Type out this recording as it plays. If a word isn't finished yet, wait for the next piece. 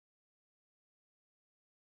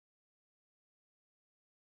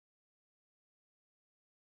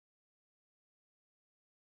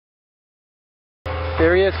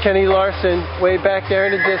There he is, Kenny Larson, way back there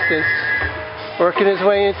in the distance, working his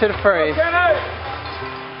way into the frame.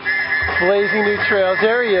 Blazing new trails.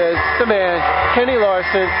 There he is, the man, Kenny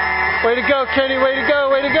Larson. Way to go, Kenny, way to go,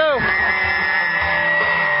 way to go.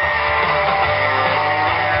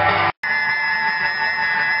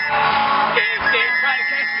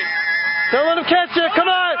 Don't let him catch you, come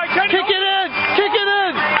on, kick it in, kick it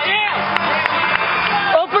in.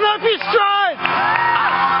 Open up your stride.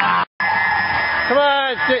 Come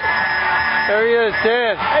on, there he is,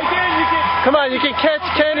 Dan. Hey, Dan, you can... Come on, you can catch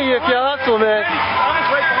Kenny if you hustle, man.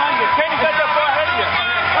 Kenny's right behind you. Kenny got that far ahead of you.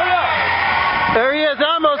 Hurry up. There he is,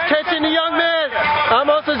 almost catching the young man.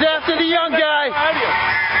 Almost is after the young guy.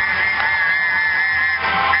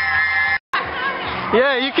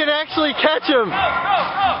 Yeah, you can actually catch him. Go.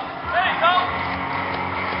 There you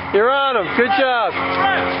go. You're on him. Good job.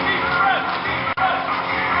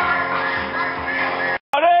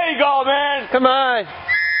 Oh, there you go, man. Come on.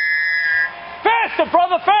 Faster,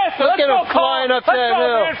 brother, faster. Look at him flying up that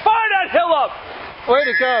hill. Man. Fire that hill up. Way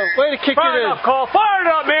to go. Way to kick Fire it in. up, Cole. Fire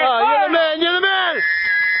it up, man. Oh, you're the man. You're the man.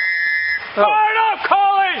 Fire it up,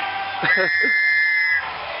 Coley.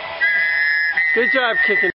 Good job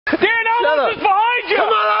kicking. Dan, almost is behind you.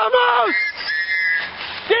 Come on, almost.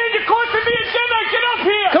 Dan, you're costing me a dinner. Get up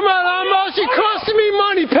here. Come on, almost. You're costing me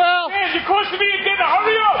money, pal. Dan, you're costing me a dinner.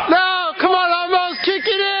 Hurry up. No, come on, almost. Kick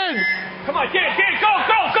it in. Come on, Dan, go.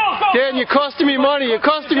 Dan, you're costing me money. You're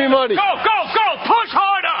costing me money. Go. Push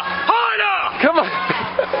harder. Come on.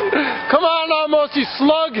 Come on, almost, you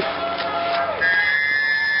slug.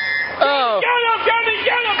 Oh. Get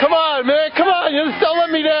him. Come on, man. Come on. You don't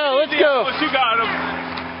let me down. Let's go. You got him.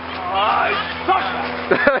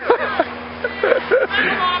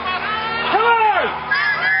 Come on.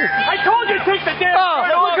 I told you to take the damn. Oh,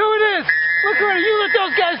 look who it is. Look who it is. You let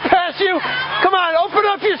those guys pass you. Come on, open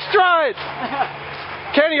up your stride.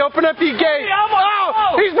 Kenny, open up your gate.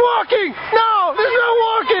 Oh, he's walking. No, there's no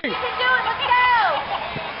walking.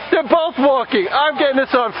 They're both walking. I'm getting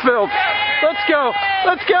this on film. Let's go.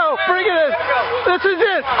 Bring it in. This is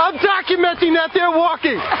it. I'm documenting that they're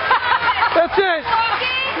walking. That's it.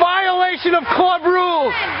 Violation of club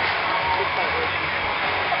rules.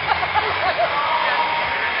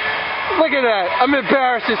 Look at that. I'm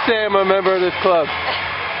embarrassed to say I'm a member of this club.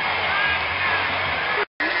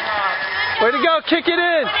 Way to go. Kick it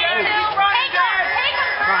in. Keep running, Dad.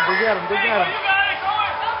 Go get him. You got it,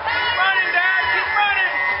 Cole. Keep running, Dad. Keep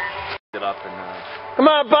running. Come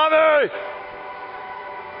on, Bobby.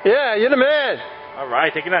 Yeah, you're the man. All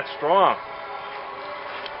right, taking that strong.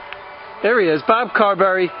 There he is, Bob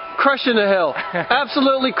Carberry, crushing the hill.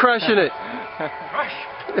 Absolutely crushing it.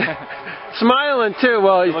 Smiling, too,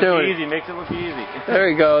 while he's doing it. Makes it look easy. There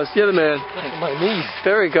he goes. You're the man. My knees.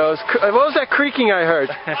 There he goes. What was that creaking I heard?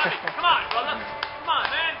 Come on, brother. Come on,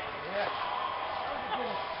 man.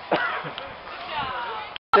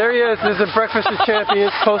 There he is. This is a Breakfast with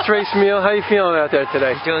Champions post-race meal. How you feeling out there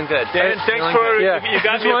today? Doing good. Dan, thanks for you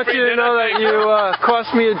got Just me a want free you to dinner. know that you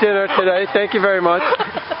cost me a dinner today. Thank you very much.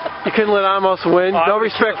 You couldn't let Amos win. No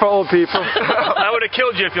respect for old people. I would have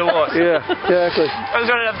killed you if you lost. Yeah, exactly. I was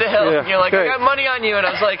running up the hill, and you're like, great. I got money on you, and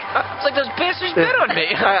I was like, those bastards bid on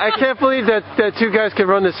me. I can't believe that two guys could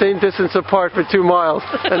run the same distance apart for 2 miles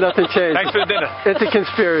and nothing changed. Thanks for the dinner. It's a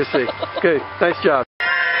conspiracy. Good. Nice job.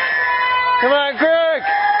 Come on, Greg.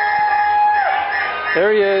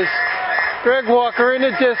 There he is. Greg Walker in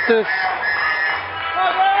the distance.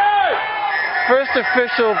 First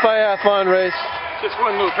official biathlon race. Just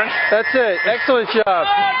one move, right? That's it. Excellent job.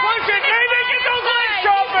 Push it, David. Get those legs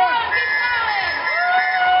sharper.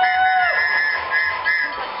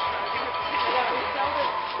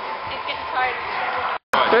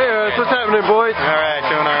 Hey, what's happening, boys? All right,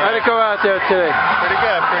 doing all right. How'd it go out there today? Pretty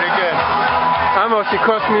good. Almost, you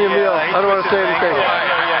cost me a meal. I don't want to say anything. Yeah.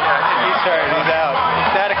 He's hurt. He's out.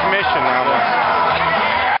 He's out of commission almost.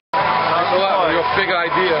 Your big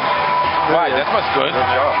idea. Right, that was good.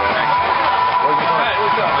 Good job, man.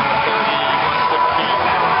 What's up?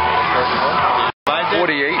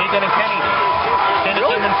 48. Nathan and Kenny. Did it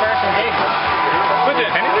in person, Dave. Was it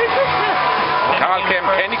Kenny?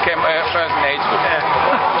 Kenny came first in age group.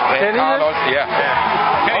 Kenny? Yeah.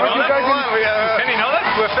 Kenny know that? Kenny know that?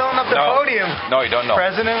 We're filling up the podium. No, you don't know.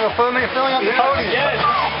 President, we're filling up the podium. Yes.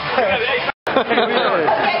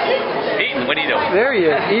 Eating, what are you doing? There he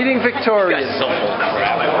is, eating Victorian. So full.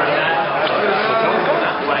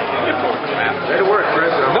 It'll work,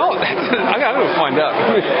 Chris. No, I gotta find out.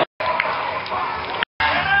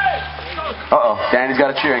 Uh-oh, Danny's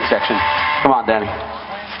got a cheering section. Come on, Danny.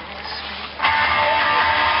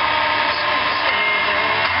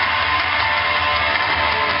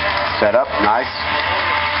 Set up, nice.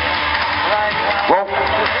 Whoa.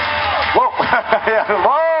 Whoa. Yeah,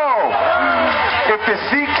 whoa. If the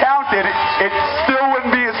seat counted, it still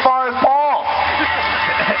wouldn't be as far as Paul's.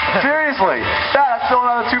 Seriously. Yeah, that's still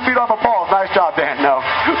another 2 feet off of Paul's. Nice job, Dan. No.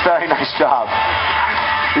 Very nice job.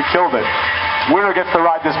 You killed it. Winner gets to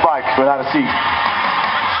ride this bike without a seat.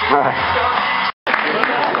 All right.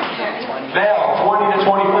 Vale, 20 to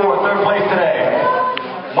 24, third place today.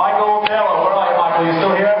 Michael Taylor, where are you, Michael? You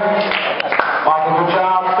still here? Michael, good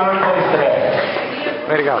job. Third place today.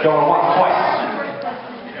 Way to go. Going once, twice.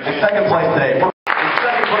 In second place today. In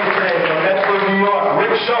second place today from Medford, New York,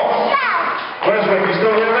 Rick Schultz. Where's Rick? You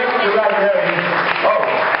still here, Rick? You're right there. Oh,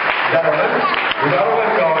 is that a win? We got a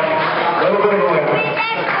win going. A little bit of a win.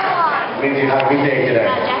 Means you have a good day today.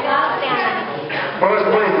 First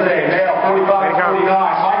place today, male, 45 to 49.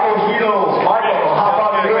 Michael Heedles. Michael, how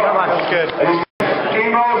about you? That's good.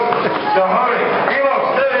 Emos, the hurry. Emos,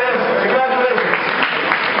 there it is. Congratulations.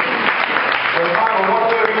 The final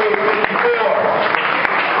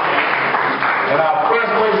 138.54. And our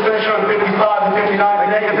first place finisher on 55 to 59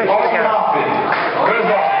 today is Austin Hoffman. Where's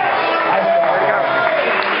Austin?